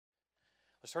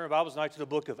Let's turn our Bibles tonight to the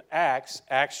book of Acts,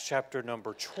 Acts chapter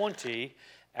number 20.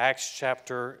 Acts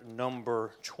chapter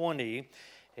number 20.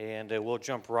 And we'll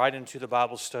jump right into the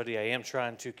Bible study. I am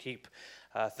trying to keep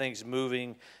things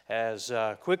moving as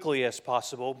quickly as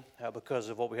possible because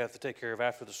of what we have to take care of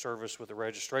after the service with the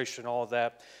registration and all of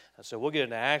that. And so we'll get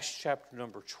into Acts chapter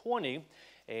number 20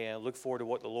 and look forward to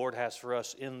what the Lord has for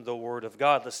us in the Word of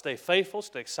God. Let's stay faithful,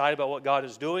 stay excited about what God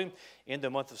is doing in the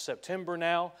month of September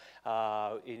now.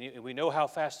 And we know how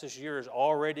fast this year is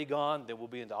already gone. Then we'll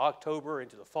be into October,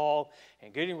 into the fall,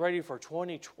 and getting ready for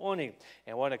 2020.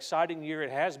 And what an exciting year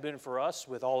it has been for us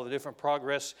with all the different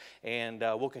progress. And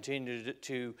we'll continue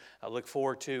to look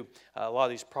forward to a lot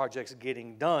of these projects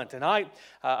getting done. Tonight,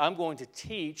 I'm going to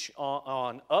teach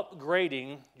on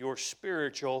upgrading your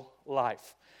spiritual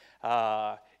life.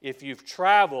 If you've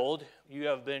traveled, you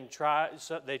have been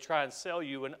they try and sell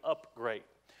you an upgrade.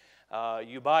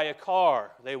 You buy a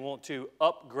car, they want to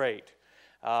upgrade.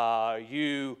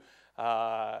 You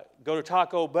go to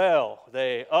Taco Bell,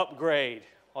 they upgrade.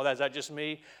 Oh, is that just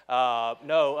me?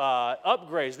 No,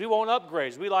 upgrades. We want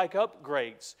upgrades. We like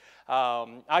upgrades.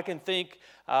 I can think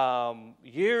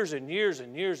years and years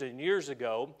and years and years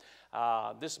ago.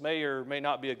 This may or may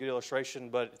not be a good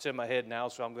illustration, but it's in my head now,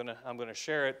 so I'm gonna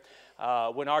share it.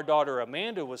 When our daughter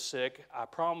Amanda was sick, I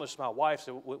promised my wife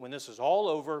that when this is all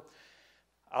over,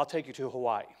 I'll take you to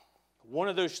Hawaii. One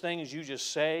of those things you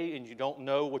just say and you don't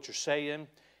know what you're saying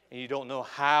and you don't know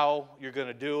how you're going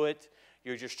to do it.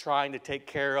 You're just trying to take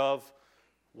care of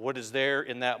what is there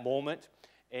in that moment.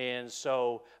 And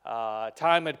so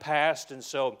time had passed, and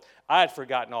so I had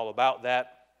forgotten all about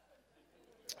that.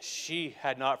 She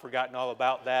had not forgotten all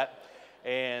about that.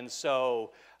 And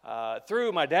so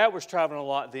my dad was traveling a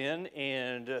lot then,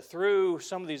 and through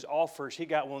some of these offers, he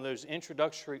got one of those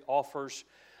introductory offers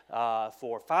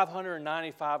for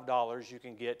 $595. You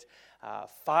can get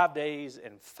 5 days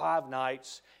and 5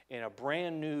 nights in a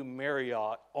brand new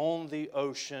Marriott on the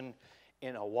ocean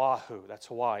in Oahu. That's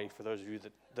Hawaii, for those of you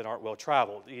that aren't well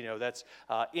traveled. You know, that's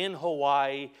in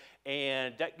Hawaii,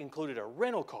 and that included a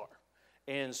rental car.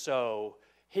 And so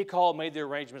he called, made the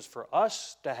arrangements for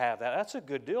us to have that. That's a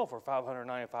good deal for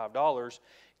 $595.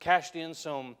 Cashed in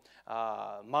some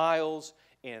miles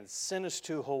and sent us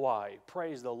to Hawaii.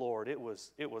 Praise the Lord. It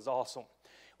was awesome.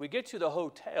 We get to the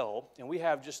hotel, and we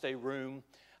have just a room.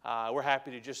 We're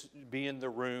happy to just be in the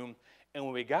room. And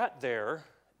when we got there,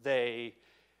 they,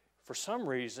 for some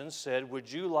reason, said, "Would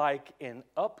you like an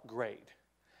upgrade?"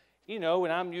 You know,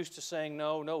 and I'm used to saying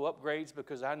no upgrades,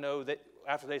 because I know that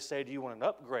after they say, "Do you want an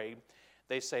upgrade?"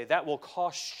 they say, "That will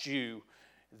cost you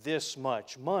this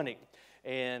much money."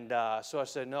 And so I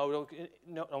said, no, I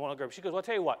want to upgrade. She goes, "Well, I'll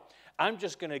tell you what, I'm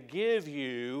just going to give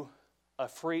you a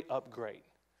free upgrade."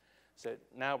 I said,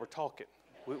 "Now we're talking.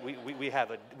 We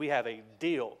have a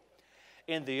deal."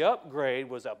 And the upgrade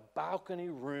was a balcony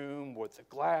room with the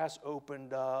glass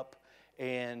opened up.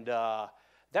 And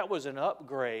that was an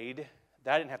upgrade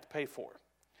that I didn't have to pay for.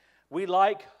 We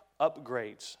like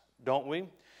upgrades, don't we?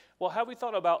 Well, have we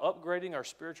thought about upgrading our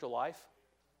spiritual life?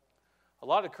 A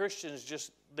lot of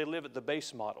Christians they live at the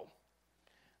base model.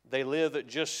 They live at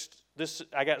just this,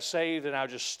 I got saved and I'll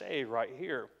just stay right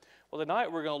here. Well,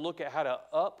 tonight we're going to look at how to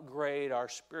upgrade our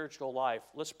spiritual life.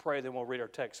 Let's pray, then we'll read our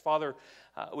text. Father,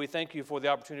 we thank you for the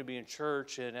opportunity to be in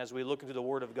church, and as we look into the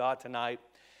Word of God tonight,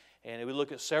 and we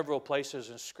look at several places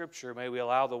in Scripture, may we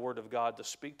allow the Word of God to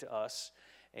speak to us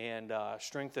and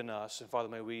strengthen us. And Father,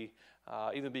 may we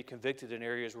even be convicted in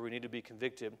areas where we need to be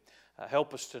convicted.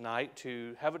 Help us tonight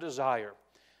to have a desire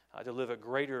to live a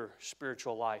greater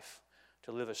spiritual life,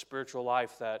 to live a spiritual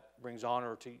life that brings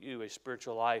honor to you, a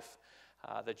spiritual life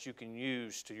that you can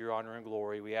use to your honor and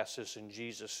glory. We ask this in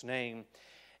Jesus' name.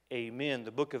 Amen.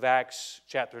 The book of Acts,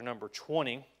 chapter number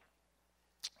 20,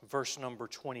 verse number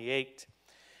 28.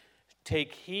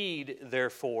 "Take heed,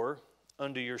 therefore,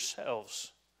 unto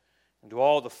yourselves, and to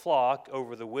all the flock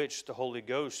over the which the Holy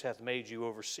Ghost hath made you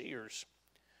overseers,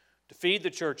 to feed the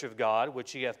church of God,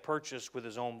 which he hath purchased with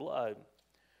his own blood.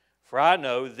 For I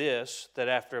know this, that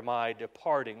after my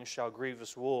departing shall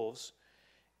grievous wolves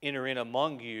enter in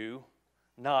among you,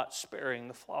 not sparing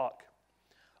the flock.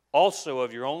 Also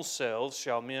of your own selves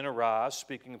shall men arise,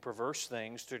 speaking perverse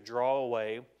things, to draw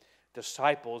away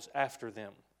disciples after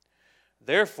them.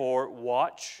 Therefore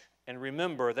watch and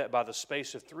remember that by the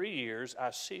space of 3 years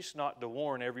I cease not to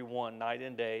warn every one night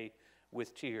and day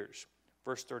with tears."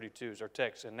 Verse 32 is our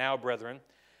text. "And now, brethren,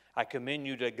 I commend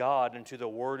you to God and to the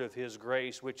word of his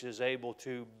grace, which is able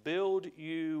to build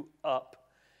you up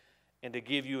and to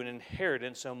give you an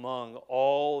inheritance among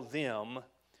all them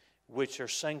which are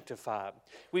sanctified.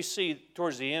 We see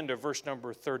towards the end of verse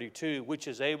number 32, which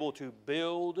is able to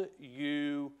build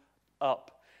you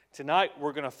up. Tonight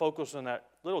we're going to focus on that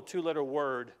little two-letter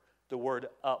word, the word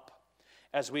up,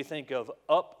 as we think of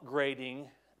upgrading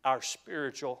our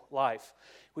spiritual life.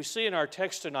 We see in our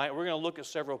text tonight, we're going to look at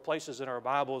several places in our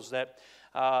Bibles that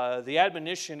the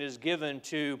admonition is given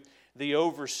to the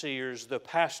overseers, the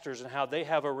pastors, and how they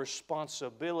have a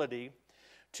responsibility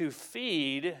to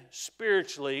feed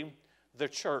spiritually the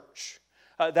church.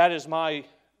 That is my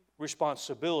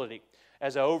responsibility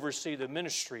as I oversee the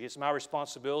ministry. It's my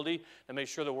responsibility to make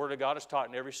sure the Word of God is taught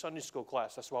in every Sunday school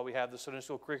class. That's why we have the Sunday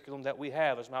school curriculum that we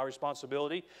have. It's my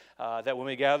responsibility that when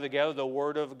we gather together, the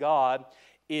Word of God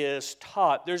is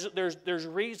taught. There's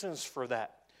reasons for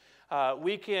that.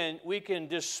 We can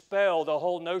dispel the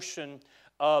whole notion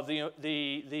of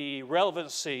the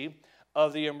relevancy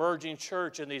of the emerging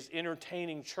church and these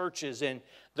entertaining churches and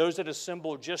those that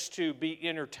assemble just to be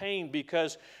entertained,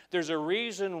 because there's a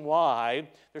reason why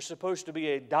there's supposed to be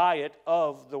a diet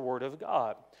of the Word of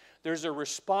God. There's a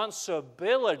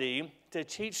responsibility to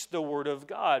teach the Word of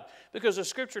God, because the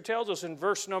Scripture tells us in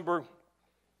verse number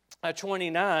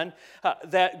 29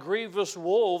 that grievous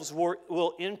wolves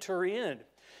will enter in.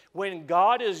 When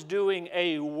God is doing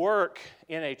a work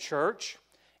in a church,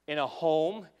 in a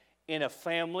home, in a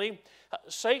family,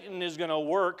 Satan is going to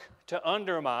work to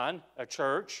undermine a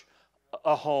church,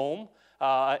 a home,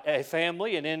 a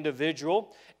family, an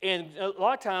individual. And a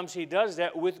lot of times he does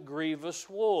that with grievous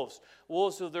wolves.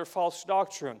 Wolves of their false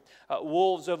doctrine.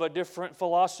 Wolves of a different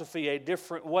philosophy, a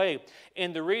different way.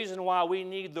 And the reason why we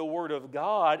need the Word of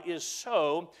God is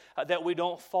so that we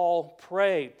don't fall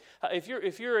prey.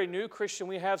 If you're a new Christian,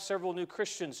 we have several new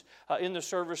Christians in the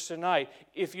service tonight.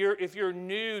 If you're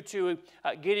new to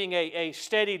getting a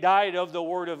steady diet of the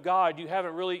Word of God,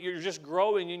 you're just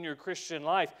growing in your Christian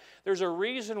life. There's a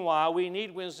reason why we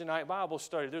need Wednesday night Bible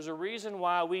study. There's a reason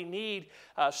why we need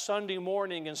Sunday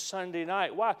morning and Sunday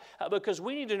night. Why? Because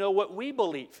we need to know what we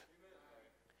believe.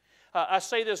 I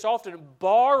say this often: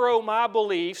 borrow my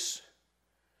beliefs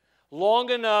long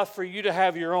enough for you to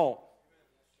have your own.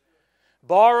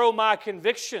 Borrow my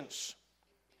convictions.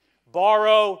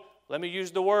 Borrow, let me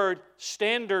use the word,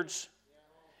 standards,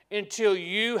 until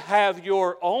you have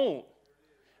your own.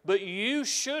 But you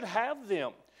should have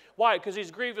them. Why? Because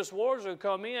these grievous wolves will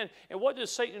come in. And what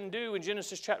does Satan do in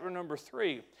Genesis chapter number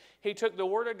 3? He took the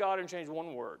Word of God and changed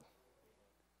one word.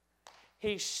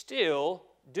 He's still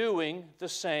doing the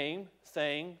same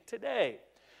thing today.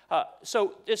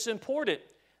 So it's important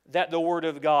that the Word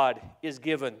of God is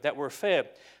given, that we're fed.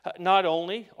 Not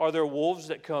only are there wolves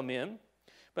that come in,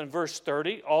 but in verse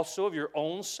 30, also of your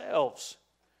own selves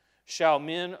shall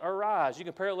men arise. You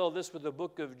can parallel this with the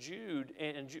book of Jude,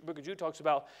 and the book of Jude talks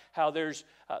about how there's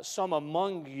some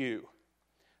among you.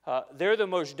 They're the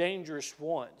most dangerous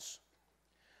ones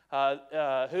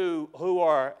who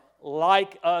are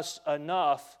like us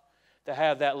enough to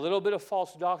have that little bit of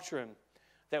false doctrine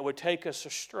that would take us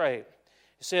astray. It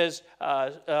says,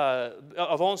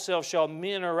 of own self shall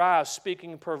men arise,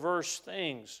 speaking perverse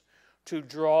things, to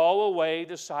draw away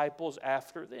disciples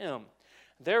after them.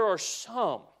 There are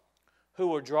some who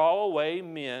will draw away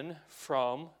men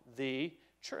from the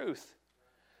truth.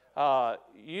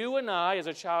 You and I, as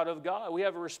a child of God, we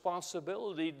have a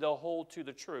responsibility to hold to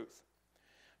the truth,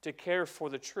 to care for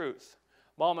the truth.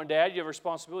 Mom and Dad, you have a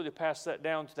responsibility to pass that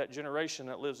down to that generation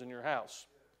that lives in your house.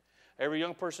 Every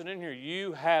young person in here,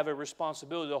 you have a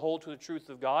responsibility to hold to the truth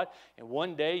of God, and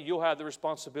one day you'll have the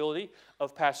responsibility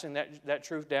of passing that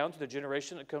truth down to the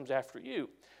generation that comes after you.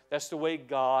 That's the way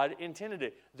God intended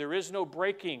it. There is no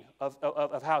breaking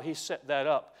of how He set that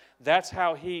up. That's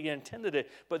how He intended it.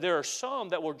 But there are some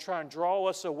that will try and draw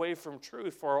us away from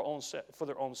truth for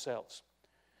their own selves.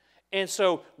 And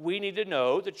so we need to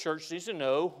know, the church needs to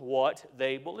know what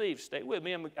they believe. Stay with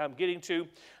me. I'm getting to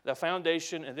the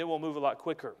foundation, and then we'll move a lot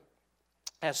quicker.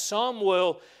 As some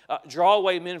will draw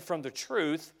away men from the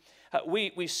truth,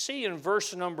 we see in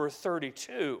verse number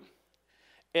 32.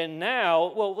 And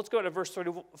now, well, let's go to verse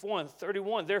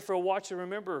 31. Therefore watch and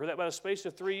remember that by the space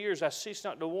of 3 years I cease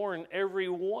not to warn every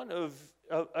one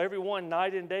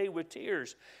night and day with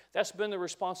tears. That's been the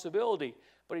responsibility.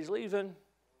 But he's leaving.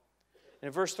 In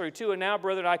verse 32, and now,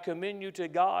 brethren, I commend you to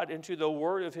God and to the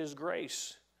word of His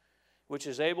grace, which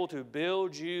is able to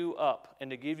build you up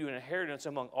and to give you an inheritance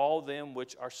among all them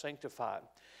which are sanctified.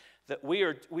 That we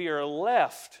are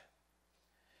left,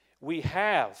 we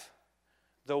have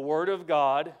the Word of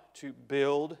God to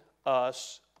build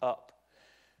us up.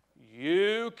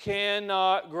 You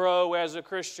cannot grow as a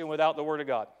Christian without the Word of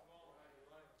God.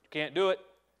 You can't do it.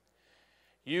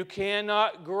 You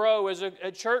cannot grow as a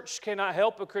church cannot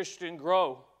help a Christian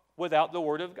grow without the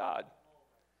Word of God.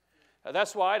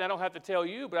 That's why, and I don't have to tell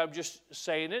you, but I'm just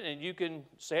saying it, and you can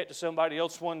say it to somebody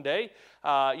else one day.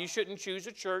 You shouldn't choose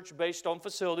a church based on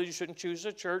facilities. You shouldn't choose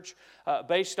a church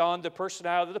based on the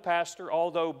personality of the pastor.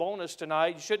 Although, bonus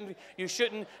tonight, you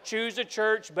shouldn't choose a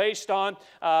church based on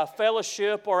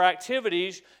fellowship or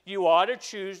activities. You ought to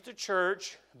choose the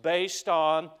church based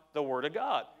on the Word of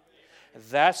God.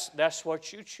 That's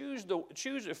what you choose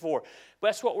it for. But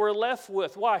that's what we're left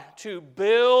with. Why? To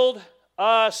build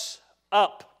us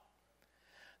up.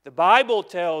 The Bible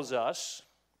tells us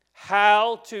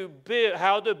how to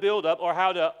build up or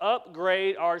how to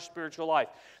upgrade our spiritual life.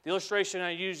 The illustration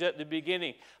I used at the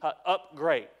beginning,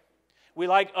 upgrade. We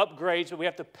like upgrades, but we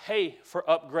have to pay for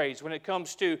upgrades when it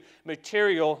comes to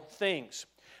material things.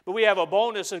 But we have a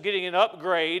bonus of getting an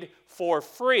upgrade for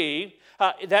free.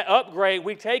 That upgrade,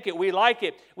 we take it, we like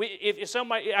it.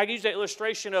 I use that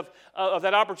illustration of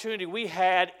that opportunity we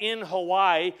had in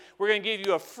Hawaii. We're going to give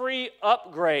you a free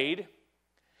upgrade.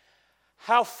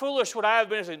 How foolish would I have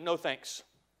been to say, no thanks.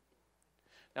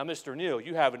 Now, Mr. Neal,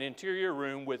 you have an interior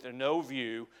room with no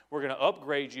view. We're going to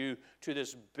upgrade you to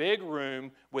this big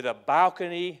room with a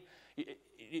balcony.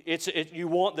 You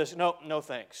want this? No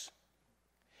thanks.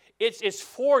 It's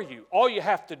for you. All you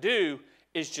have to do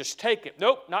is just take it.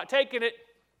 Nope, not taking it.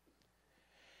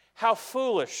 How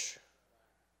foolish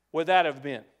would that have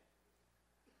been?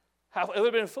 It would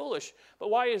have been foolish. But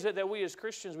why is it that we as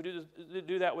Christians would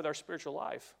do that with our spiritual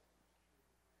life?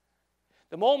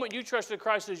 The moment you trusted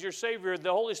Christ as your Savior,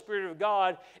 the Holy Spirit of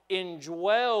God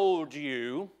indwelled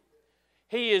you.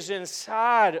 He is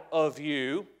inside of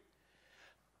you.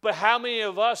 But how many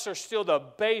of us are still the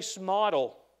base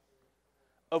model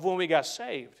of when we got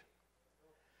saved?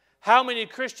 How many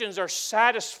Christians are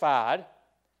satisfied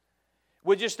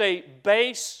with just a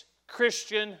base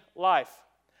Christian life?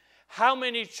 How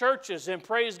many churches, and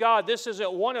praise God, this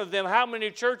isn't one of them, how many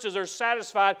churches are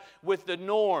satisfied with the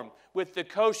norm, with the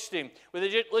coasting,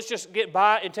 let's just get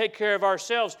by and take care of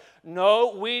ourselves?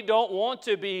 No, we don't want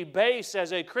to be base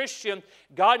as a Christian.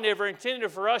 God never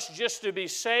intended for us just to be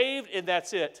saved and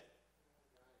that's it.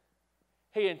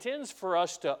 He intends for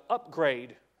us to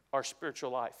upgrade our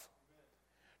spiritual life,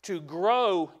 to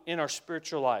grow in our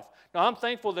spiritual life. Now, I'm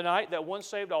thankful tonight that once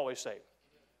saved, always saved.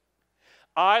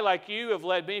 I, like you, have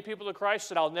led many people to Christ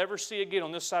that I'll never see again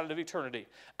on this side of eternity.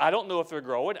 I don't know if they're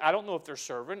growing. I don't know if they're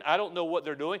serving. I don't know what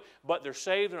they're doing, but they're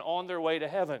saved and on their way to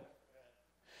heaven.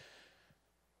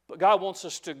 But God wants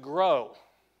us to grow.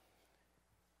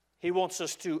 He wants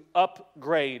us to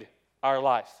upgrade our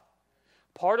life.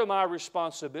 Part of my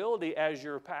responsibility as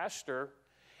your pastor,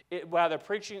 by the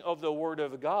preaching of the Word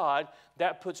of God,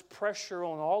 that puts pressure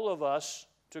on all of us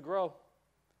to grow.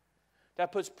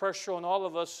 That puts pressure on all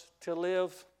of us to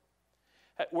live.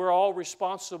 We're all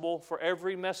responsible for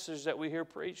every message that we hear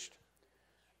preached,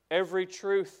 every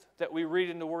truth that we read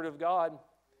in the Word of God.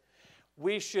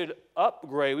 We should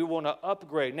upgrade. We want to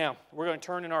upgrade. Now, we're going to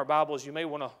turn in our Bibles. You may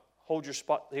want to hold your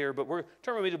spot here, but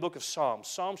turn with me to the book of Psalms.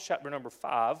 Psalms chapter number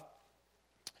 5.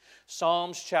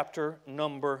 Psalms chapter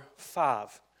number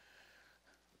 5.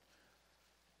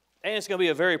 And it's going to be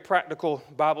a very practical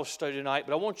Bible study tonight,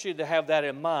 but I want you to have that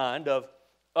in mind of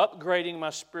upgrading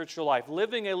my spiritual life,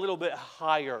 living a little bit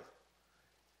higher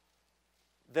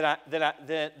than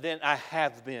I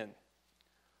have been.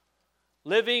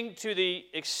 Living to the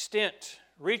extent,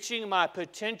 reaching my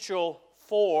potential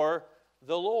for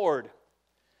the Lord.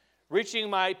 Reaching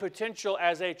my potential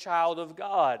as a child of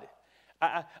God.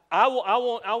 I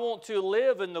want to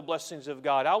live in the blessings of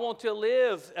God. I want to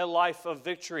live a life of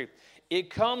victory. It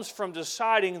comes from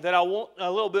deciding that I want a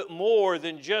little bit more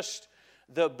than just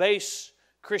the base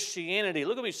Christianity.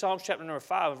 Look at me, Psalms chapter number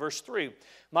 5, verse 3.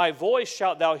 My voice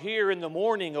shalt thou hear in the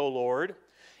morning, O Lord.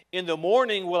 In the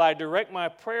morning will I direct my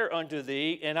prayer unto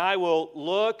thee, and I will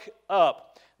look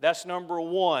up. That's number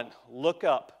one, look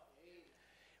up.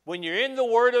 When you're in the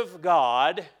Word of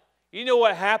God, you know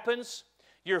what happens?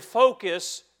 Your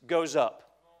focus goes up.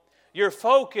 Your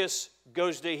focus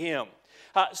goes to Him.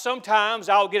 Sometimes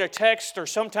I'll get a text or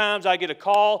sometimes I get a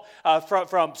call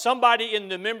from somebody in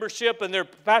the membership and they're,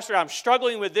 Pastor, I'm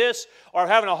struggling with this or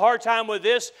having a hard time with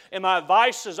this, and my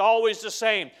advice is always the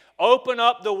same. Open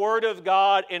up the Word of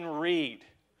God and read.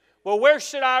 Well, where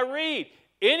should I read?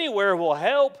 Anywhere will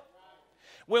help.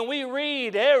 When we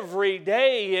read every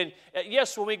day, and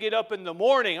yes, when we get up in the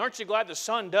morning, aren't you glad the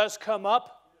sun does come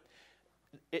up?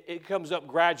 It comes up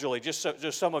gradually, just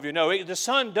some of you know. The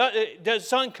sun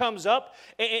comes up,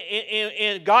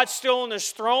 and God's still on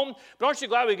His throne. But aren't you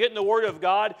glad we get in the Word of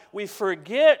God? We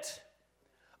forget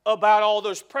about all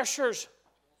those pressures.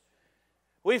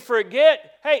 We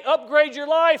forget, hey, upgrade your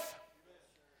life.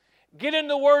 Get in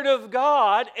the Word of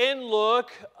God and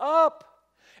look up.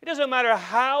 It doesn't matter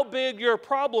how big your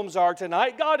problems are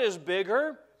tonight. God is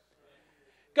bigger.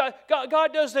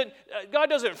 God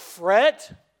doesn't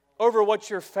fret over what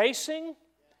you're facing.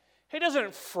 He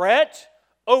doesn't fret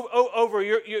over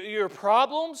your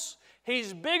problems.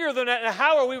 He's bigger than that. And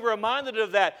how are we reminded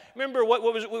of that? Remember what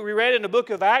we read in the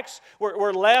book of Acts?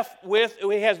 We're left with,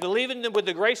 we have believing with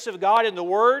the grace of God in the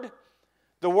Word.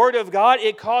 The Word of God,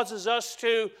 it causes us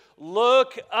to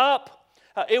look up.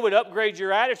 It would upgrade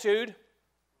your attitude.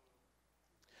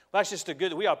 Well, that's just a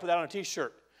good, we ought to put that on a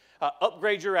t-shirt.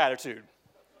 Upgrade your attitude.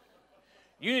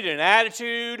 You need an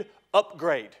attitude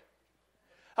upgrade.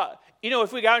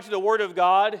 If we got into the Word of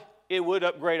God, it would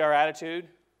upgrade our attitude.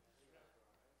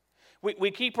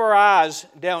 We keep our eyes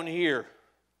down here.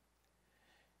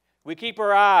 We keep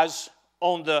our eyes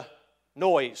on the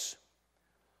noise,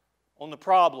 on the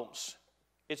problems.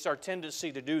 It's our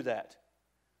tendency to do that.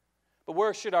 But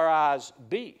where should our eyes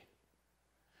be?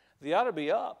 They ought to be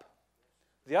up.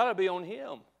 They ought to be on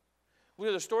Him. We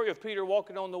know the story of Peter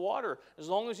walking on the water. As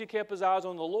long as he kept his eyes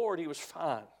on the Lord, he was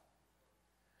fine.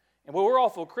 And we're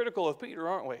awful critical of Peter,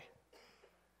 aren't we?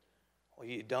 Well,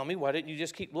 you dummy, why didn't you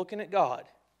just keep looking at God?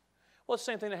 Well, it's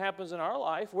the same thing that happens in our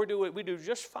life. We do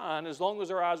just fine as long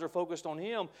as our eyes are focused on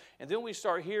Him. And then we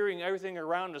start hearing everything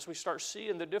around us. We start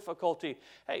seeing the difficulty.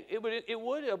 Hey, it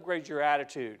would upgrade your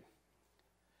attitude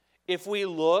if we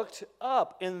looked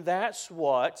up. And that's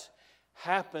what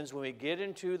happens when we get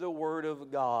into the Word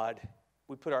of God.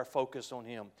 We put our focus on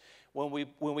Him. When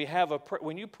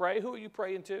you pray, who are you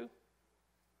praying to?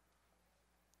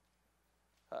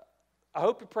 I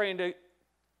hope you're praying to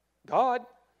God.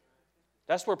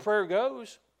 That's where prayer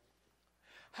goes.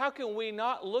 How can we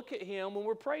not look at Him when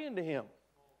we're praying to Him?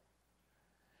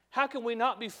 How can we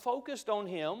not be focused on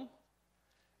Him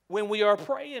when we are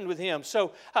praying with Him?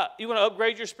 So, you want to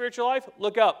upgrade your spiritual life?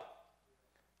 Look up.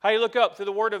 How do you look up? Through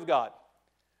the Word of God.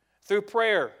 Through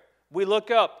prayer. We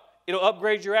look up. It'll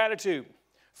upgrade your attitude.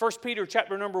 1 Peter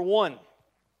chapter number 1.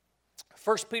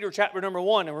 1 Peter chapter number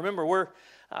 1. And remember, we're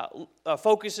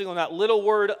focusing on that little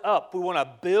word up. We want to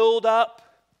build up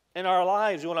in our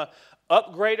lives. We want to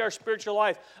upgrade our spiritual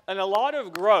life. And a lot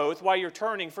of growth, while you're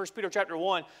turning, 1 Peter chapter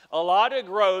 1, a lot of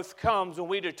growth comes when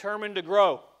we determine to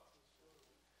grow.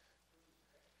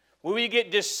 When we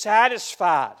get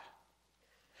dissatisfied.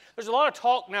 There's a lot of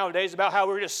talk nowadays about how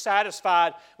we're just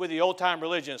satisfied with the old-time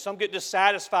religion. Some get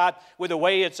dissatisfied with the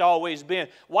way it's always been.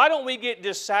 Why don't we get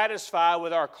dissatisfied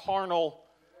with our carnal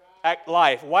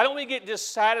life? Why don't we get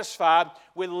dissatisfied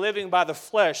with living by the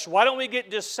flesh? Why don't we get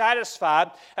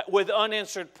dissatisfied with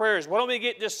unanswered prayers? Why don't we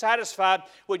get dissatisfied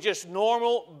with just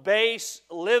normal base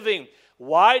living?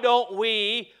 Why don't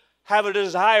we have a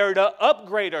desire to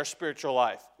upgrade our spiritual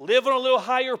life, live on a little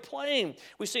higher plane?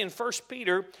 We see in 1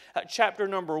 Peter chapter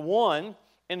number 1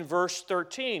 and verse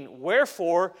 13,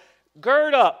 wherefore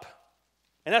gird up,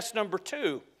 and that's number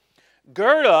 2.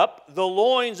 Gird up the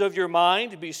loins of your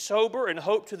mind, be sober, and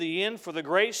hope to the end for the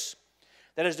grace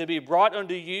that is to be brought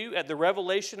unto you at the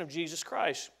revelation of Jesus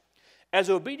Christ. As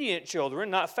obedient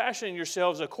children, not fashioning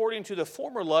yourselves according to the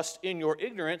former lust in your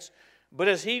ignorance, but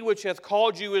as He which hath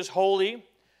called you is holy,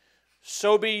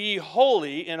 so be ye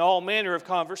holy in all manner of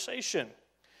conversation.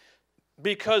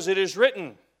 Because it is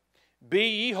written, be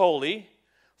ye holy,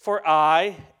 for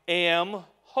I am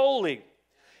holy.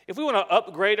 If we want to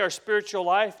upgrade our spiritual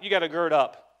life, you got to gird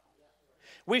up.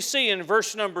 We see in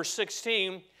verse number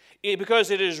 16, because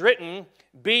it is written,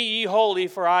 be ye holy,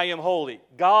 for I am holy.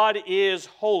 God is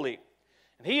holy.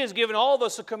 And He has given all of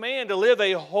us a command to live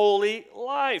a holy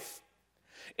life.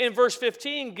 In verse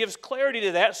 15 gives clarity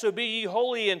to that, so be ye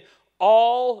holy in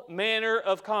all manner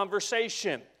of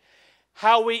conversation.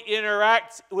 How we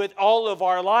interact with all of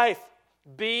our life.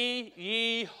 Be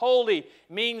ye holy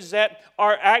means that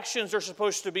our actions are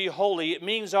supposed to be holy. It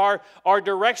means our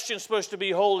direction is supposed to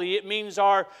be holy. It means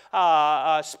our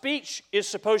speech is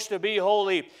supposed to be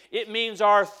holy. It means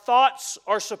our thoughts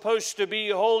are supposed to be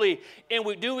holy. And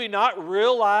do we not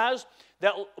realize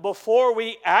that before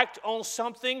we act on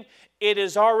something, it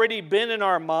has already been in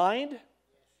our mind?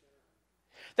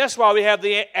 That's why we have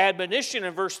the admonition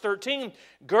in verse 13,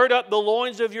 gird up the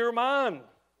loins of your mind.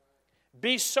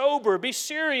 Be sober, be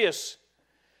serious,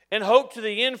 and hope to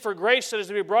the end for grace that is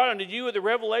to be brought unto you at the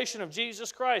revelation of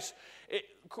Jesus Christ.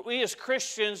 We as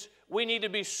Christians, we need to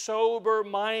be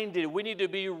sober-minded. We need to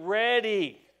be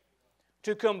ready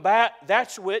to combat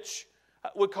that which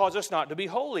would cause us not to be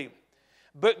holy.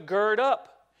 But gird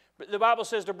up. The Bible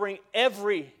says to bring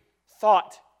every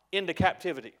thought into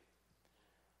captivity.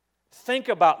 Think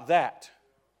about that.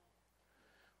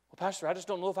 Well, Pastor, I just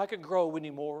don't know if I can grow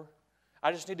anymore.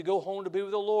 I just need to go home to be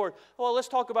with the Lord. Well, let's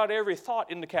talk about every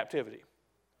thought into captivity.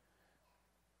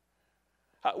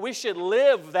 We should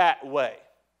live that way.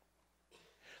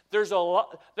 There's a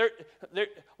lot,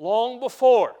 long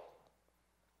before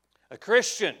a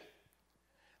Christian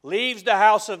leaves the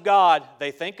house of God,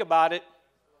 they think about it.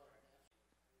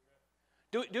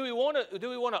 Do we want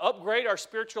to upgrade our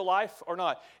spiritual life or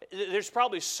not? There's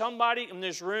probably somebody in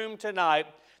this room tonight,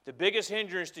 the biggest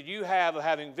hindrance that you have of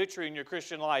having victory in your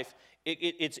Christian life,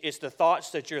 it's the thoughts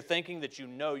that you're thinking that you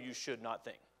know you should not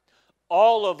think.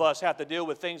 All of us have to deal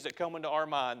with things that come into our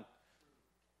mind.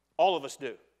 All of us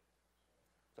do.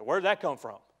 So where did that come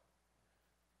from?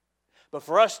 But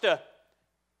for us to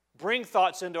bring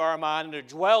thoughts into our mind and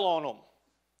to dwell on them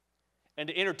and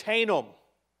to entertain them,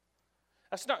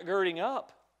 that's not girding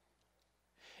up.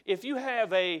 If you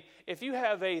have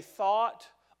a thought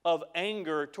of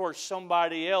anger towards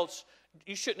somebody else,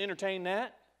 you shouldn't entertain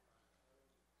that.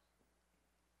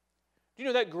 Do you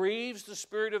know that grieves the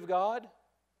Spirit of God?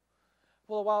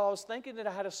 Well, while I was thinking that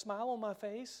I had a smile on my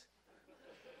face.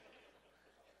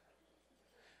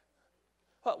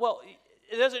 Well,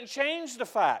 it doesn't change the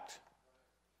fact.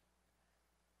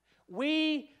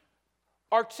 We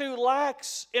are too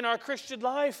lax in our Christian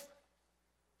life.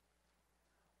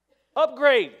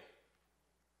 Upgrade.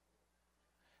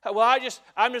 Well,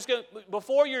 I'm just going to,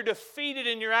 before you're defeated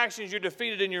in your actions, you're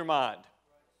defeated in your mind.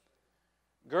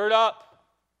 Gird up.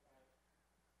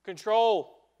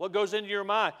 Control what goes into your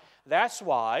mind. That's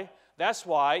why,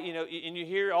 and you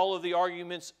hear all of the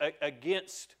arguments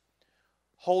against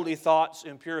holy thoughts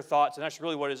and pure thoughts, and that's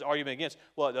really what his argument against.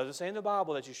 Well, it doesn't say in the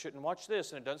Bible that you shouldn't watch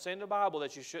this, and it doesn't say in the Bible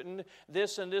that you shouldn't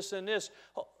this and this and this.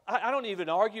 I don't even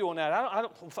argue on that. I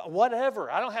don't whatever.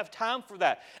 I don't have time for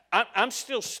that. I'm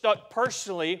still stuck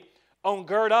personally on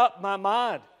gird up my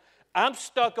mind. I'm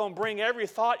stuck on bring every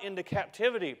thought into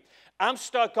captivity. I'm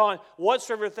stuck on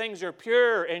whatsoever things are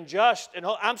pure and just, and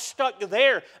I'm stuck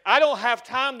there. I don't have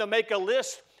time to make a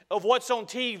list of what's on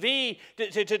TV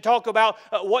to talk about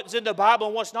what's in the Bible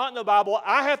and what's not in the Bible.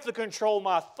 I have to control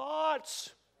my thoughts.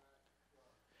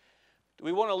 Do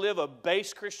we want to live a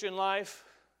base Christian life,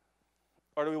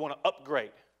 or do we want to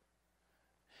upgrade?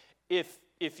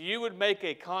 If you would make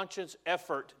a conscious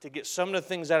effort to get some of the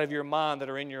things out of your mind that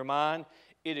are in your mind,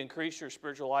 it'd increase your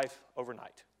spiritual life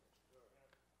overnight.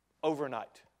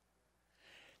 Overnight.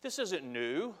 This isn't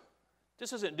new.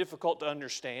 This isn't difficult to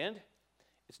understand.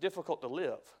 It's difficult to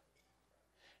live.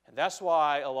 And that's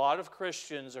why a lot of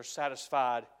Christians are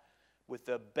satisfied with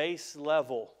the base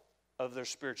level of their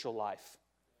spiritual life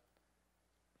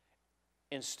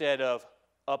instead of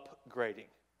upgrading.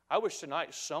 I wish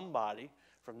tonight somebody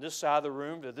from this side of the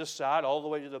room to this side, all the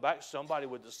way to the back, somebody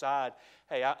would decide,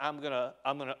 hey, I'm gonna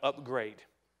upgrade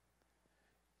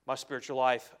my spiritual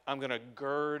life. I'm going to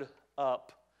gird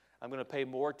up. I'm going to pay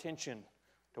more attention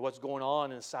to what's going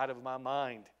on inside of my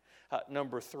mind.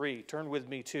 Number 3, turn with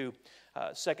me to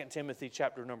 2 Timothy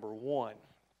chapter number 1.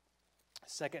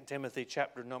 2 Timothy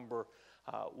chapter number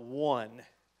 1.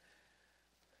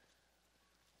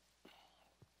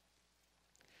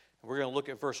 We're going to look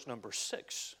at verse number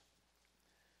 6.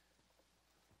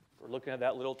 We're looking at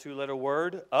that little 2-letter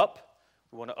word, up.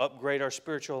 We want to upgrade our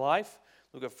spiritual life.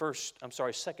 Look at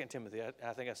 2 Timothy.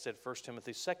 I think I said 1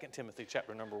 Timothy, 2 Timothy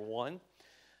chapter number 1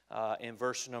 in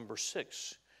verse number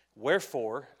 6.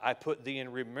 Wherefore, I put thee in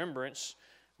remembrance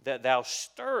that thou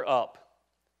stir up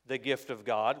the gift of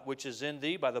God, which is in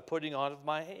thee by the putting on of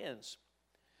my hands.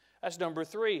 That's number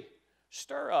 3.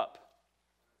 Stir up.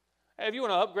 Hey, if you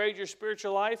want to upgrade your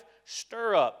spiritual life,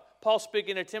 stir up. Paul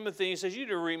speaking to Timothy, he says, you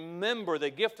need to remember the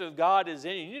gift of God is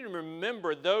in you. You need to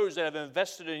remember those that have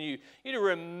invested in you. You need to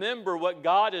remember what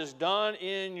God has done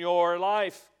in your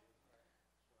life.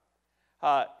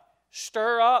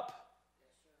 Stir up.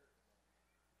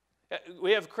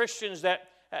 We have Christians that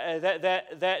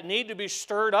need to be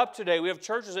stirred up today. We have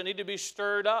churches that need to be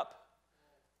stirred up.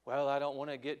 Well, I don't want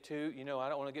to get too, I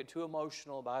don't want to get too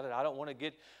emotional about it. I don't want to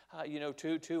get,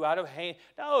 too out of hand.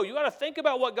 No, you got to think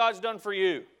about what God's done for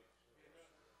you.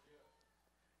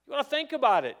 You want to think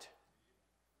about it.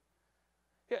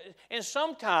 And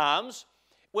sometimes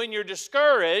when you're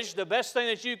discouraged, the best thing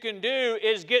that you can do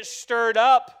is get stirred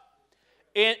up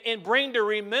and bring to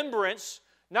remembrance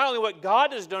not only what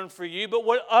God has done for you, but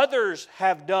what others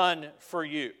have done for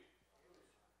you.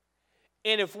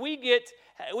 And if we get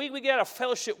out of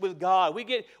fellowship with God, we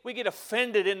get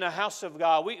offended in the house of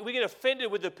God, we get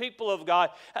offended with the people of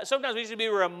God. Sometimes we need to be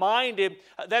reminded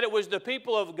that it was the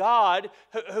people of God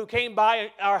who came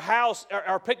by our house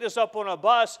or picked us up on a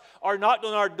bus or knocked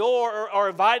on our door or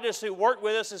invited us to work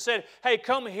with us and said, hey,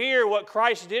 come hear what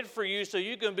Christ did for you so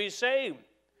you can be saved.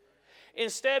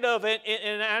 Instead of,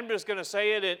 and I'm just going to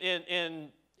say it, and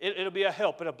it'll be a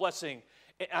help and a blessing,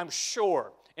 I'm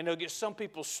sure. And it'll get some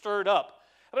people stirred up.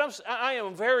 But I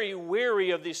am very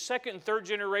weary of these second and third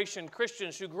generation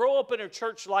Christians who grow up in a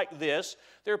church like this.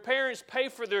 Their parents pay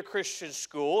for their Christian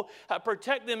school,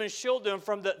 protect them and shield them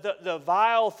from the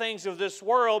vile things of this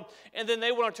world, and then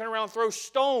they want to turn around and throw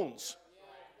stones.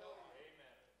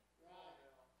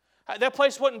 That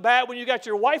place wasn't bad when you got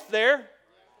your wife there.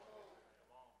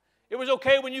 It was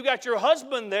okay when you got your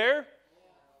husband there.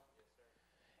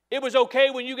 It was okay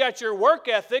when you got your work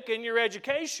ethic and your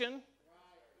education.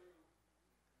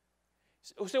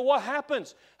 So what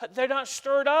happens? They're not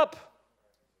stirred up.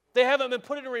 They haven't been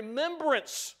put in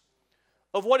remembrance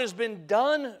of what has been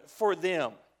done for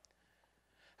them.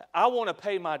 I want to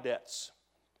pay my debts.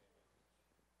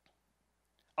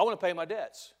 I want to pay my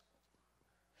debts.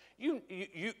 You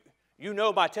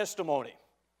know my testimony.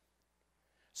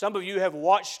 Some of you have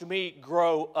watched me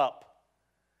grow up,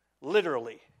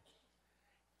 literally,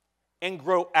 and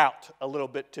grow out a little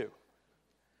bit too.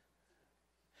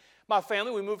 My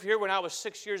family, we moved here when I was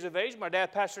 6 years of age. My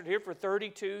dad pastored here for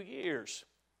 32 years.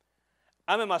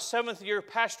 I'm in my 7th year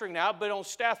pastoring now. I've been on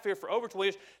staff here for over 20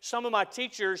 years. Some of my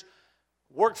teachers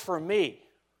worked for me.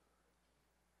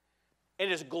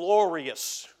 And it's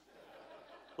glorious,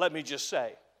 let me just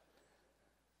say.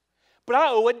 But I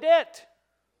owe a debt.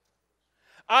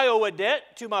 I owe a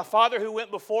debt to my father who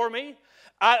went before me.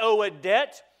 I owe a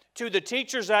debt to the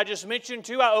teachers I just mentioned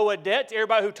to. I owe a debt to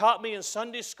everybody who taught me in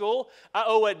Sunday school. I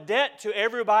owe a debt to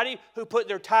everybody who put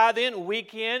their tithe in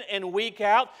and week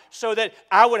out so that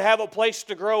I would have a place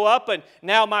to grow up and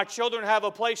now my children have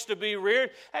a place to be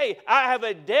reared. Hey, I have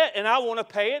a debt and I want to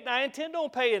pay it and I intend on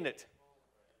paying it.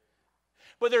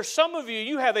 But there's some of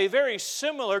you have a very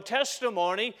similar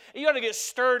testimony. You got to get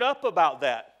stirred up about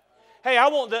that. Hey, I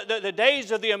want the days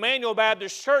of the Emmanuel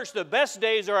Baptist Church, the best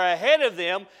days are ahead of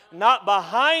them, not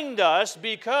behind us,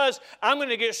 because I'm going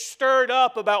to get stirred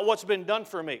up about what's been done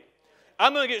for me.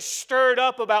 I'm going to get stirred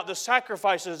up about the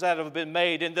sacrifices that have been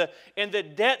made and the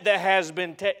debt that has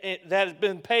been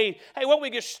paid. Hey, why don't we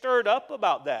get stirred up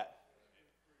about that?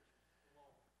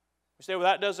 You say, well,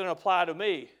 that doesn't apply to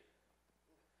me.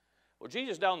 Well,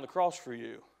 Jesus died on the cross for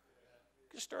you.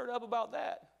 Get stirred up about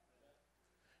that.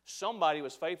 Somebody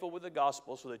was faithful with the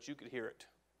gospel so that you could hear it.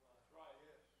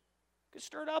 Get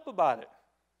stirred up about it.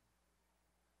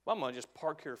 Well, I'm going to just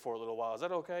park here for a little while. Is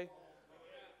that okay?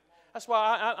 That's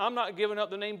why I'm not giving up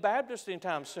the name Baptist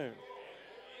anytime soon.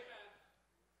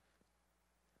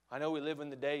 I know we live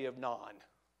in the day of non.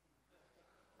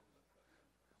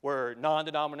 We're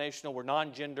non-denominational, we're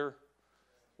non-gender,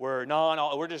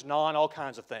 we're just non all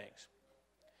kinds of things.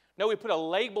 No, we put a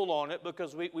label on it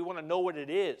because we want to know what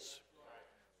it is.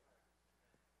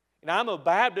 And I'm a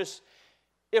Baptist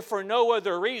if for no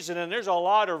other reason, and there's a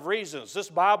lot of reasons. This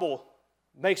Bible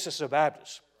makes us a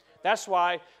Baptist. That's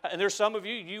why, and there's some of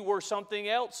you were something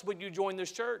else when you joined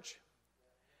this church.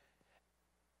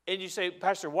 And you say,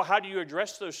 Pastor, well, how do you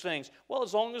address those things? Well,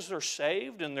 as long as they're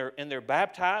saved and they're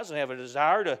baptized and have a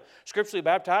desire to scripturally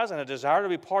baptize and a desire to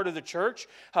be part of the church.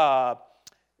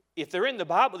 If they're in the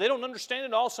Bible, they don't understand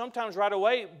it all sometimes right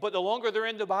away, but the longer they're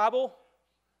in the Bible,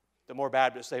 the more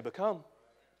Baptist they become.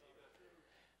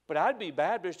 But I'd be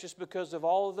Baptist just because of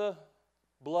all of the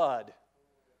blood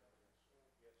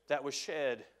that was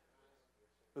shed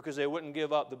because they wouldn't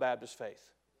give up the Baptist faith.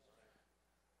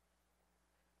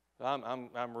 I've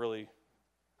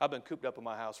been cooped up in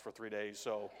my house for 3 days,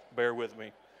 so bear with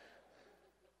me.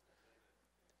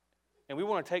 And we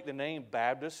want to take the name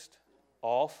Baptist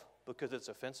off because it's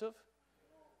offensive.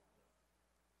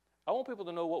 I want people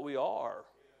to know what we are.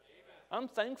 I'm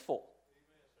thankful.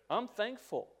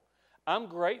 I'm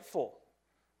grateful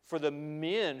for the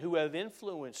men who have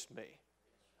influenced me.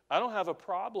 I don't have a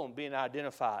problem being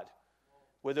identified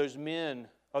with those men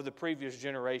of the previous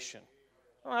generation.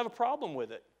 I don't have a problem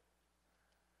with it.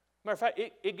 Matter of fact,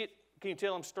 can you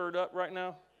tell I'm stirred up right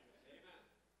now?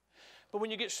 But when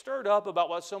you get stirred up about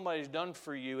what somebody's done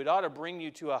for you, it ought to bring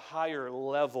you to a higher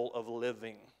level of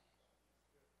living.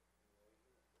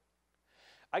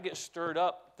 I get stirred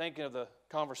up thinking of the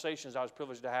conversations I was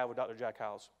privileged to have with Dr. Jack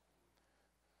Howes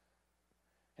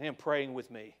and him praying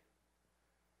with me.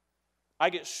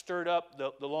 I get stirred up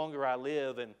the longer I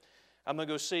live, and I'm going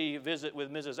to go visit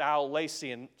with Mrs. Al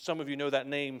Lacey, and some of you know that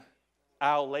name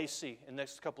Al Lacey in the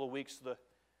next couple of weeks.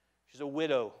 She's a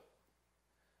widow.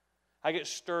 I get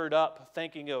stirred up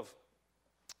thinking of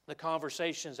the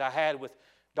conversations I had with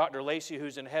Dr. Lacey,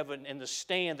 who's in heaven, and the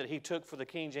stand that he took for the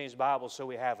King James Bible so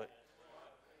we have it.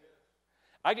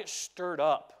 I get stirred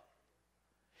up.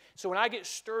 So when I get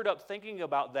stirred up thinking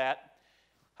about that,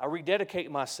 I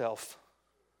rededicate myself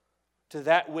to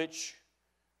that which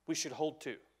we should hold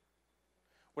to.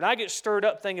 When I get stirred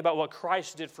up thinking about what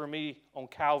Christ did for me on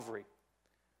Calvary,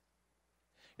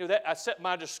 I set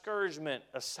my discouragement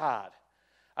aside.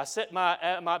 I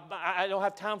don't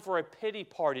have time for a pity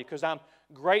party because I'm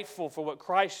grateful for what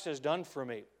Christ has done for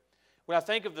me. When I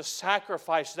think of the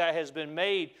sacrifice that has been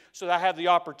made so that I have the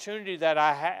opportunity that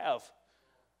I have,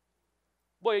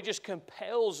 boy, it just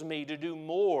compels me to do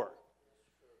more.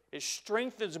 It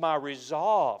strengthens my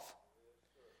resolve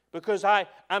because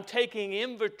I'm taking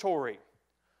inventory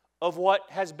of what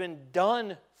has been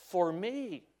done for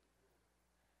me.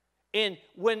 And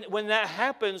when that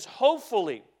happens,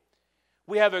 hopefully,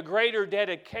 we have a greater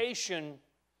dedication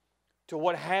to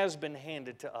what has been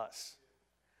handed to us.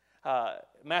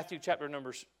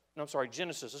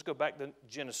 Genesis. Let's go back to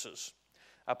Genesis.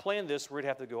 I planned this. We'd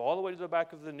have to go all the way to the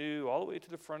back of the new, all the way to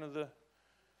the front of the,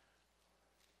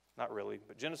 not really,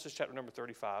 but Genesis chapter number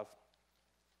 35.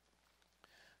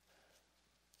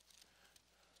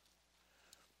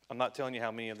 I'm not telling you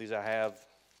how many of these I have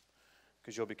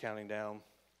because you'll be counting down.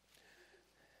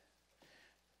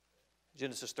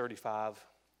 Genesis 35,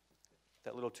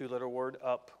 that little two-letter word,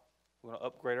 up. We want to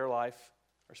upgrade our life,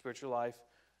 our spiritual life.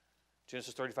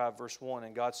 Genesis 35, verse 1,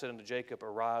 and God said unto Jacob,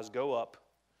 arise, go up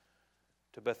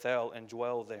to Bethel and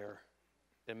dwell there,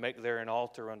 and make there an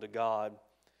altar unto God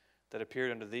that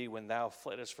appeared unto thee when thou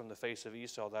fleddest from the face of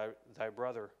Esau, thy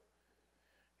brother.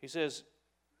 He says,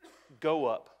 go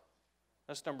up.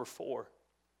 That's number 4.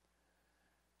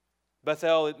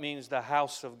 Bethel, it means the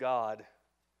house of God.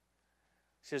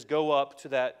 He says, go up to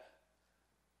that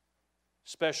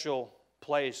special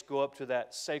place, go up to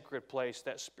that sacred place,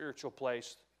 that spiritual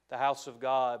place, the house of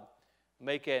God,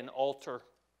 make an altar.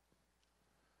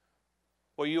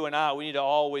 Well, you and I, we need to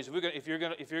always, if you're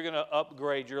going to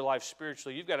upgrade your life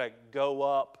spiritually, you've got to go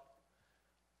up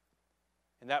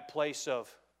in that place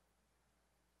of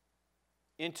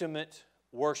intimate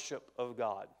worship of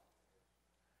God.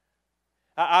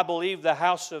 I believe the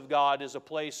house of God is a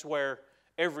place where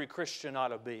every Christian ought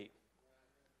to be.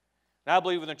 And I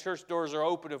believe when the church doors are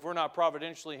open, if we're not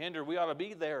providentially hindered, we ought to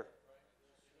be there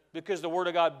because the Word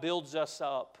of God builds us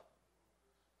up.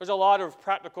 There's a lot of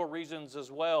practical reasons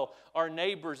as well. Our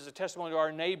neighbors, as a testimony to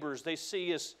our neighbors, they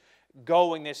see us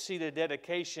going, they see the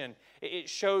dedication. It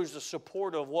shows the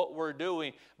support of what we're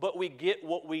doing, but we get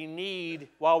what we need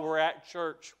while we're at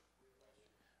church.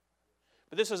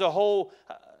 But this is a whole,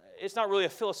 it's not really a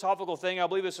philosophical thing. I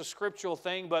believe it's a scriptural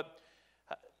thing, but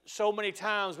so many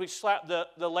times we slap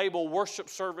the label worship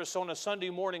service on a Sunday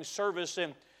morning service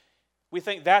and we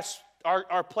think that's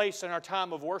our place and our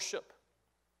time of worship.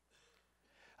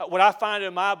 What I find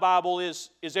in my Bible is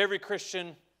every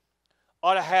Christian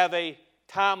ought to have a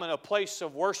time and a place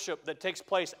of worship that takes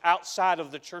place outside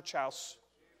of the church house.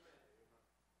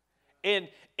 And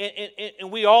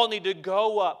we all need to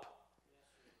go up.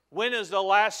 When is the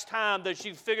last time that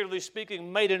you, figuratively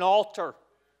speaking, made an altar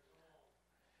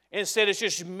and said, it's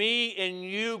just me and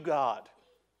you, God?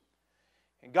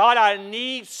 And God, I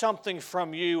need something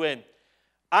from you, and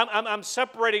I'm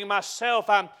separating myself.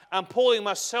 I'm pulling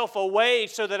myself away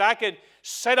so that I can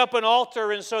set up an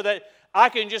altar and so that I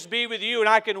can just be with you and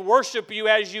I can worship you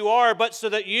as you are, but so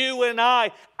that you and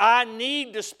I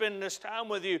need to spend this time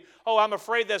with you. Oh, I'm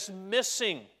afraid that's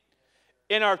missing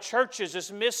in our churches.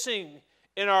 It's missing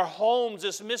in our homes.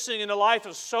 It's missing in the life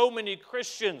of so many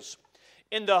Christians.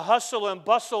 In the hustle and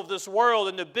bustle of this world,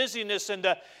 and the busyness and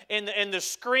the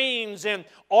screens and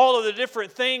all of the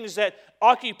different things that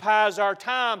occupies our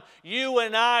time, you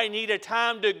and I need a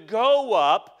time to go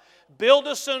up, build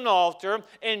us an altar,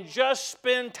 and just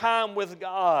spend time with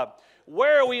God.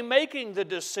 Where are we making the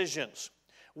decisions?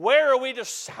 Where are we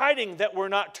deciding that we're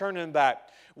not turning back?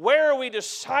 Where are we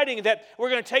deciding that we're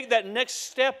going to take that next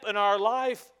step in our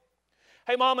life?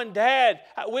 Hey, Mom and Dad,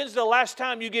 when's the last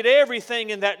time you get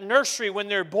everything in that nursery when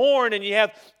they're born and you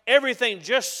have everything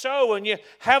just so and you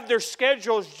have their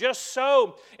schedules just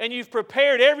so and you've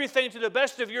prepared everything to the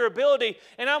best of your ability?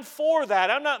 And I'm for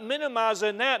that. I'm not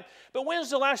minimizing that. But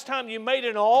when's the last time you made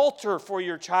an altar for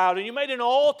your child and you made an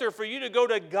altar for you to go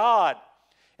to God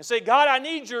and say, God, I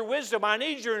need your wisdom. I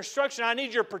need your instruction. I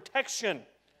need your protection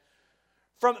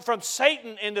from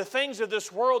Satan and the things of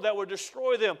this world that would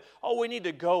destroy them. Oh, we need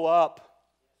to go up.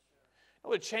 It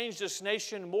would change this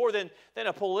nation more than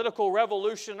a political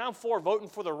revolution. I'm for voting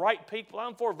for the right people.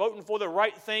 I'm for voting for the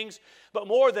right things. But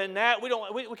more than that,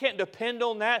 we can't depend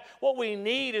on that. What we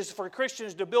need is for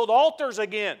Christians to build altars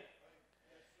again.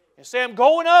 And say, I'm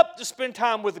going up to spend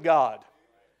time with God.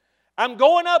 I'm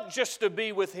going up just to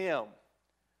be with Him.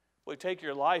 We take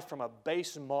your life from a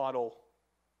base model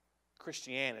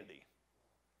Christianity,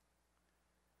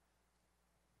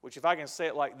 which, if I can say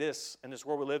it like this, in this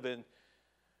world we live in,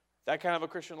 that kind of a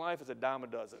Christian life is a dime a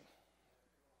dozen.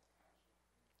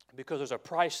 Because there's a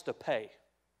price to pay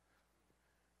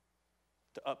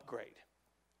to upgrade.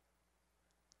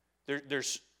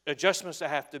 There's adjustments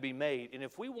that have to be made. And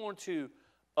if we want to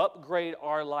upgrade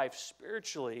our life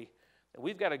spiritually, then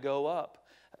we've got to go up.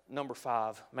 Number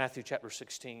 5, Matthew chapter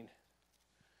 16.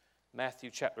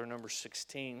 Matthew chapter number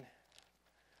 16.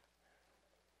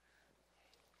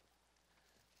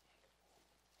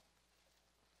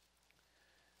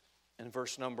 And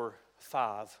verse number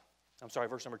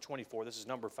 24. This is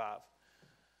number 5.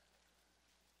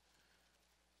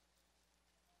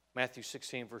 Matthew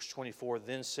 16, verse 24.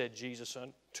 Then said Jesus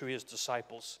unto His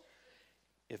disciples,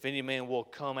 if any man will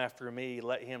come after me,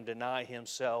 let him deny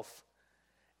himself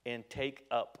and take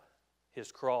up his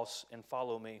cross and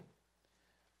follow me.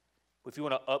 If you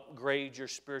want to upgrade your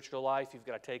spiritual life, you've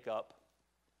got to take up.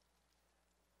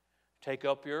 Take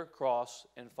up your cross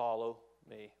and follow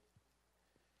me.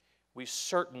 We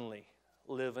certainly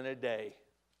live in a day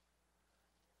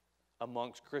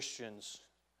amongst Christians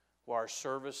where our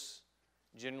service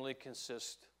generally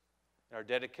consists, and our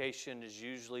dedication is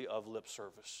usually of lip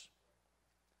service.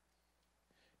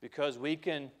 Because we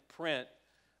can print,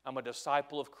 I'm a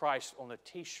disciple of Christ on a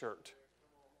t-shirt.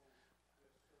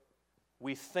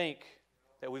 We think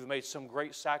that we've made some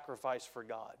great sacrifice for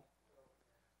God.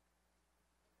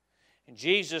 And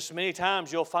Jesus, many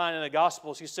times you'll find in the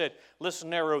Gospels, He said, let's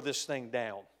narrow this thing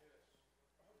down.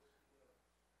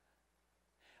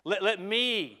 Let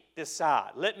me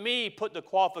decide. Let me put the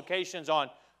qualifications on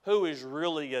who is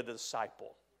really a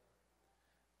disciple.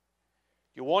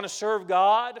 You want to serve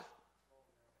God?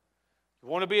 You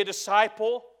want to be a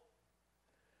disciple?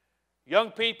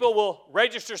 Young people will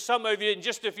register some of you in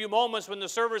just a few moments when the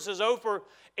service is over.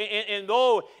 And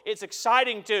though it's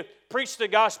exciting to preach the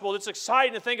gospel, it's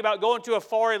exciting to think about going to a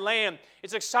foreign land.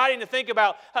 It's exciting to think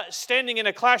about standing in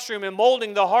a classroom and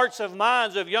molding the hearts and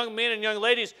minds of young men and young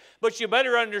ladies. But you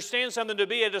better understand something. To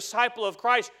be a disciple of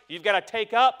Christ, you've got to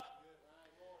take up.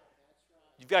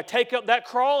 You've got to take up that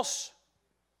cross.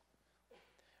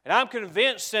 And I'm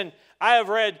convinced, and I have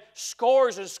read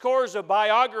scores and scores of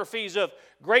biographies of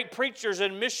great preachers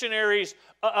and missionaries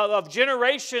of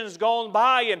generations gone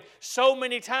by, and so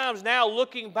many times now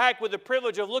looking back with the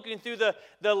privilege of looking through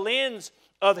the lens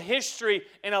of history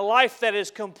and a life that is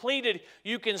completed,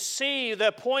 you can see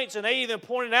the points, and they even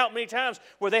pointed out many times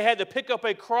where they had to pick up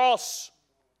a cross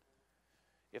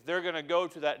if they're going to go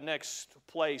to that next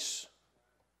place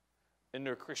in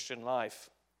their Christian life.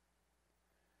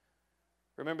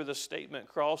 Remember the statement,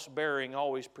 cross bearing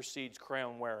always precedes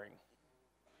crown wearing.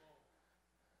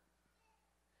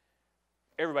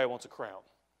 Everybody wants a crown.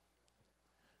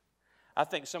 I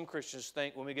think some Christians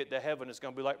think when we get to heaven it's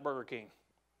going to be like Burger King.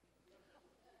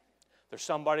 There's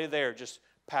somebody there just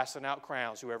passing out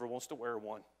crowns, whoever wants to wear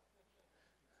one.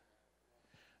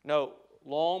 No,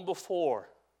 long before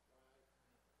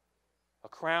a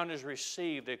crown is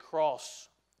received, a cross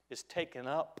is taken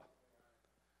up.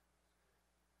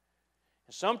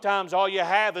 And sometimes all you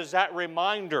have is that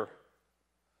reminder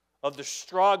of the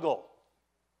struggle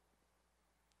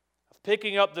of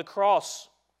picking up the cross.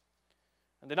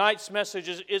 And tonight's message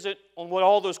isn't on what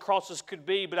all those crosses could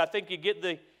be, but I think you get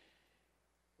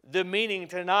the meaning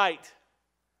tonight.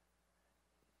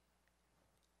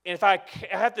 And if I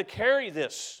have to carry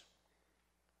this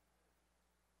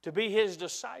to be His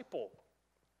disciple,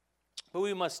 but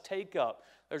we must take up.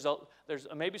 There's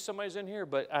maybe somebody's in here,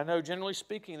 but I know generally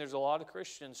speaking, there's a lot of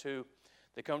Christians who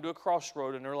they come to a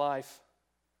crossroad in their life,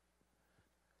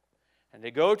 and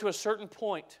they go to a certain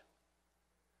point.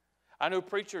 I know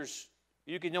preachers,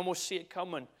 you can almost see it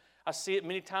coming. I see it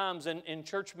many times in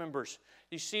church members.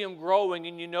 You see them growing,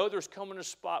 and you know there's coming a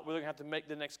spot where they're going to have to make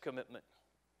the next commitment.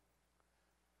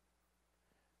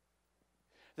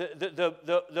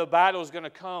 The battle is going to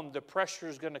come. The pressure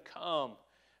is going to come.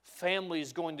 Family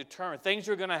is going to turn. Things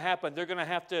are going to happen. They're going to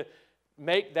have to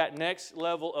make that next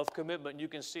level of commitment. You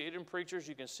can see it in preachers.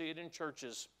 You can see it in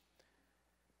churches.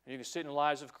 And you can see it in the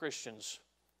lives of Christians.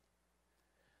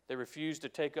 They refuse to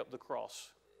take up the cross.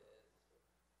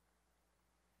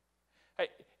 Hey,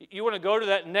 you want to go to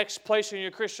that next place in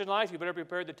your Christian life, you better be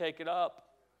prepared to take it up.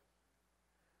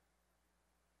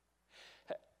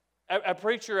 A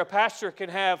preacher, a pastor can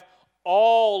have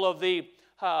all of the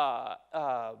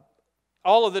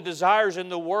desires in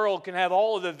the world, can have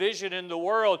all of the vision in the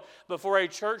world, but for a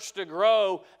church to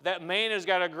grow, that man has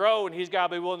got to grow and he's got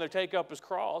to be willing to take up his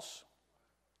cross.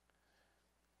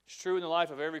 It's true in the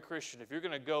life of every Christian. If you're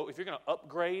going to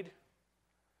upgrade,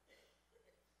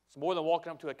 it's more than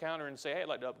walking up to a counter and say, hey, I'd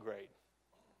like to upgrade.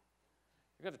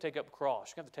 You're going to have to take up a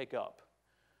cross. You're going to have to take up.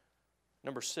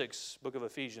 Number 6, book of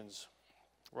Ephesians.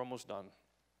 We're almost done.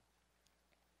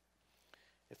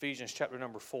 Ephesians chapter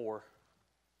number 4.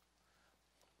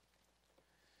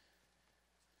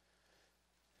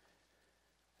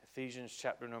 Ephesians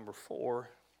chapter number 4.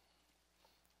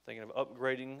 Thinking of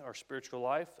upgrading our spiritual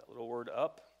life. That little word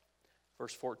up.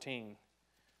 Verse 14.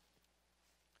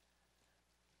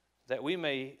 That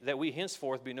we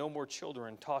henceforth be no more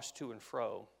children tossed to and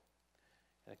fro,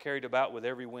 and carried about with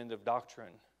every wind of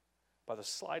doctrine, by the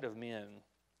sleight of men,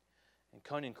 and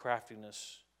cunning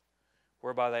craftiness,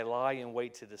 whereby they lie in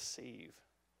wait to deceive.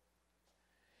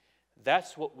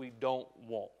 That's what we don't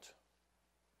want.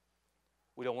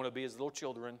 We don't want to be as little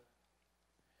children.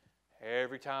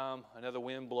 Every time another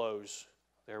wind blows,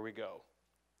 there we go.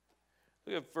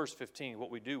 Look at verse 15,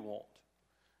 what we do want.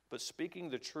 But speaking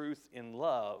the truth in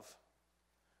love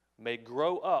may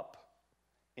grow up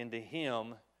into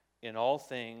Him in all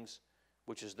things,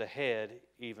 which is the head,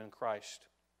 even Christ.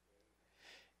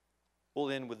 We'll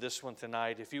end with this one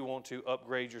tonight. If you want to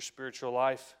upgrade your spiritual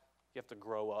life, you have to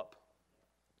grow up.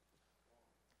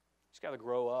 You just got to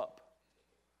grow up.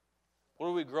 What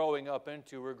are we growing up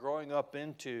into? We're growing up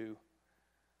into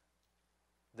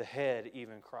the head,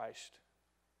 even Christ.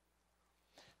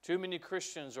 Too many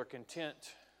Christians are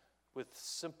content with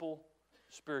simple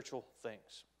spiritual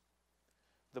things.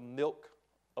 The milk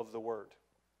of the Word.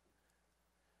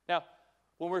 Now,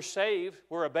 when we're saved,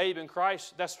 we're a babe in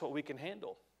Christ, that's what we can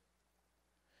handle.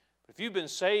 If you've been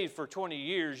saved for 20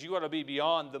 years, you ought to be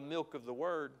beyond the milk of the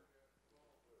Word.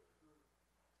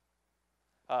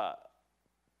 But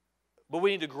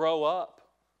we need to grow up.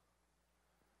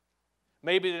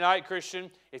 Maybe tonight,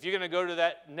 Christian, if you're going to go to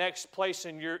that next place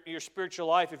in your spiritual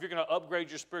life, if you're going to upgrade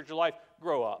your spiritual life,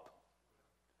 grow up.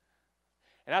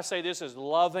 And I say this as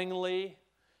lovingly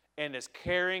and as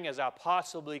caring as I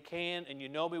possibly can, and you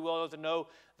know me well enough to know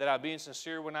that I'm being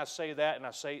sincere when I say that, and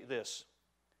I say this.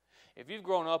 If you've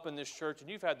grown up in this church and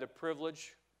you've had the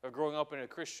privilege of growing up in a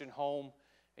Christian home,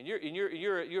 and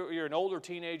you're an older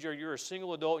teenager, you're a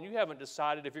single adult, and you haven't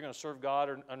decided if you're going to serve God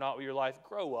or not with your life,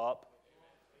 grow up.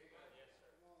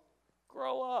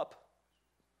 Grow up.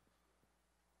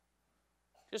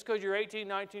 Just because you're 18,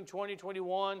 19, 20,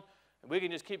 21, and we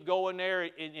can just keep going there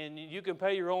and you can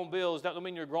pay your own bills, that doesn't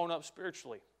mean you're grown up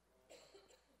spiritually.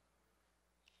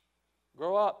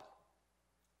 Grow up.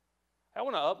 I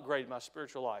want to upgrade my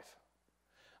spiritual life.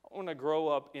 I want to grow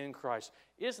up in Christ.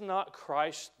 Is not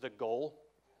Christ the goal?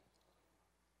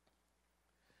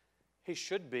 He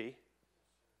should be.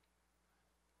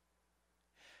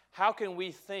 How can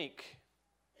we think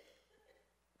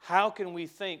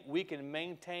we can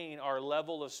maintain our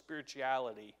level of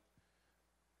spirituality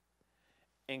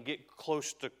and get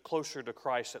closer to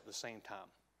Christ at the same time?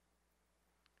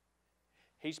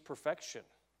 He's perfection.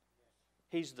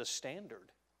 He's the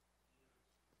standard.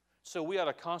 So we ought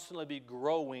to constantly be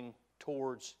growing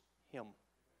towards Him,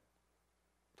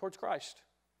 towards Christ.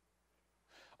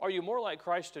 Are you more like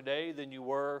Christ today than you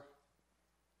were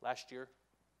last year?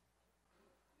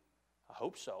 I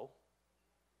hope so.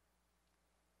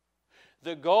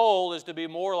 The goal is to be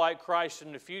more like Christ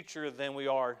in the future than we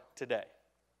are today.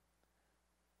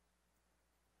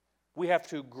 We have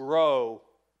to grow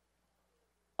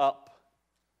up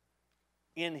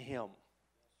in Him.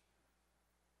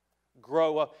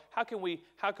 Grow up. How can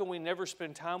we never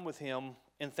spend time with Him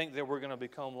and think that we're going to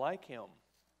become like Him?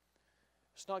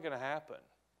 It's not going to happen.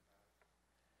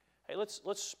 Hey, let's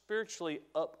spiritually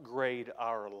upgrade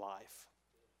our life.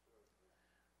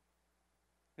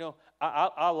 You know,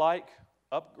 I like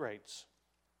upgrades.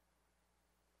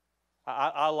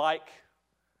 I like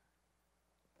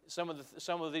some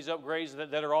of these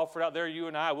upgrades that are offered out there. You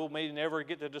and I will maybe never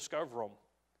get to discover them.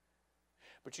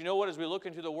 But you know what? As we look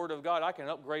into the Word of God, I can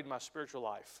upgrade my spiritual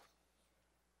life.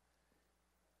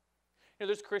 You know,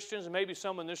 there's Christians, and maybe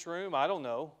some in this room, I don't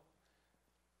know.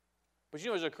 But you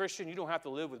know, as a Christian, you don't have to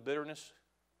live with bitterness.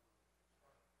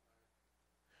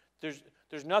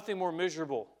 There's nothing more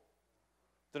miserable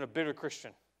than a bitter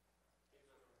Christian.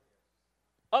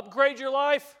 Upgrade your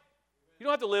life. You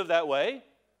don't have to live that way.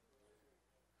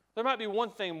 There might be one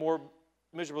thing more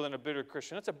miserable than a bitter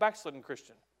Christian. That's a backslidden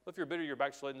Christian. If you're bitter, you're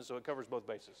backslidden, so it covers both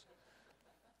bases.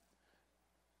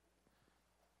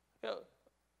 You know,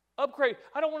 Upgrade.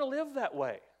 I don't want to live that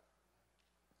way.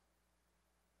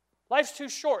 Life's too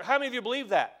short. How many of you believe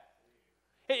that?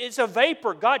 It's a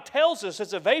vapor. God tells us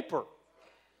it's a vapor.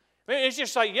 I mean, it's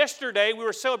just like yesterday we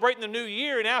were celebrating the new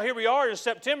year, and now here we are in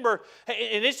September,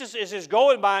 and it's just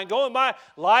going by and going by.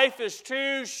 Life is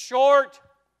too short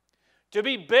to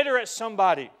be bitter at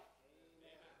somebody.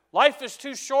 Life is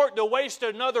too short to waste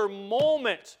another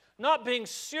moment not being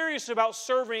serious about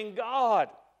serving God.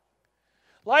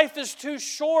 Life is too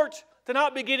short to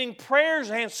not be getting prayers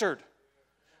answered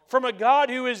from a God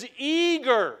who is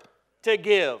eager to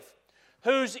give,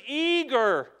 who's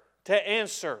eager to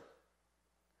answer.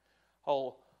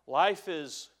 Oh, life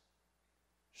is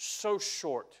so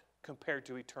short compared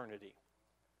to eternity.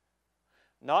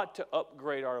 Not to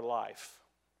upgrade our life,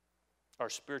 our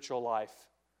spiritual life,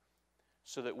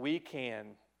 so that we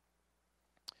can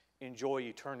enjoy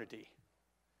eternity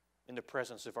in the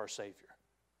presence of our Savior.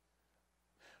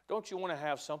 Don't you want to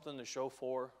have something to show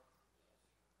for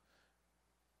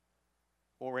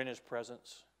when we're in His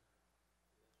presence?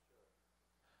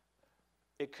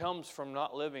 It comes from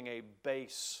not living a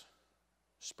base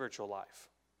spiritual life.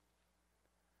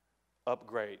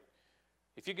 Upgrade.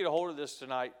 If you get a hold of this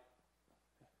tonight,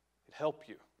 it'd help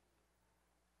you.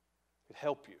 It'd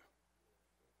help you.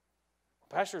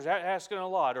 Pastor's asking a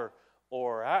lot,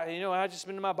 I just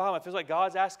been in my Bible. It feels like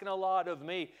God's asking a lot of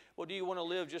me. Well, do you want to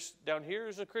live just down here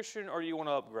as a Christian, or do you want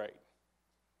to upgrade?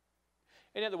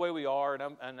 Isn't that the way we are?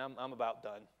 And I'm about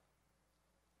done.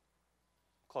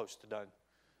 Close to done.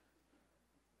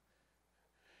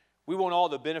 We want all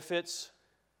the benefits.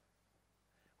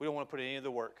 We don't want to put in any of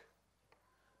the work.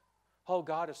 Oh,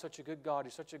 God is such a good God.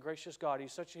 He's such a gracious God.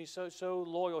 He's so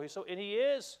loyal. And He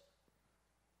is.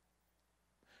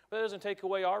 But that doesn't take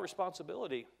away our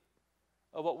responsibility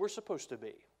of what we're supposed to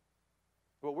be,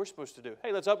 what we're supposed to do.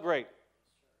 Hey, let's upgrade.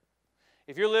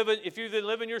 If you've been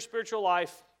living your spiritual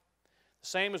life the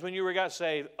same as when you got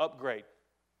saved, upgrade.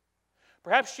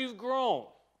 Perhaps you've grown,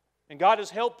 and God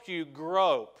has helped you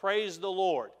grow. Praise the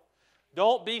Lord.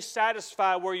 Don't be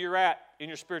satisfied where you're at in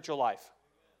your spiritual life.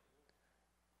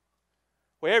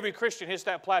 Well, every Christian hits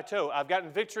that plateau. I've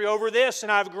gotten victory over this,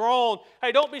 and I've grown.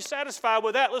 Hey, don't be satisfied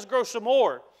with that. Let's grow some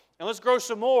more. And let's grow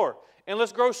some more. And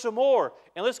let's grow some more.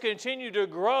 And let's continue to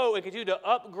grow and continue to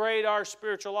upgrade our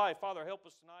spiritual life. Father, help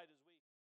us tonight.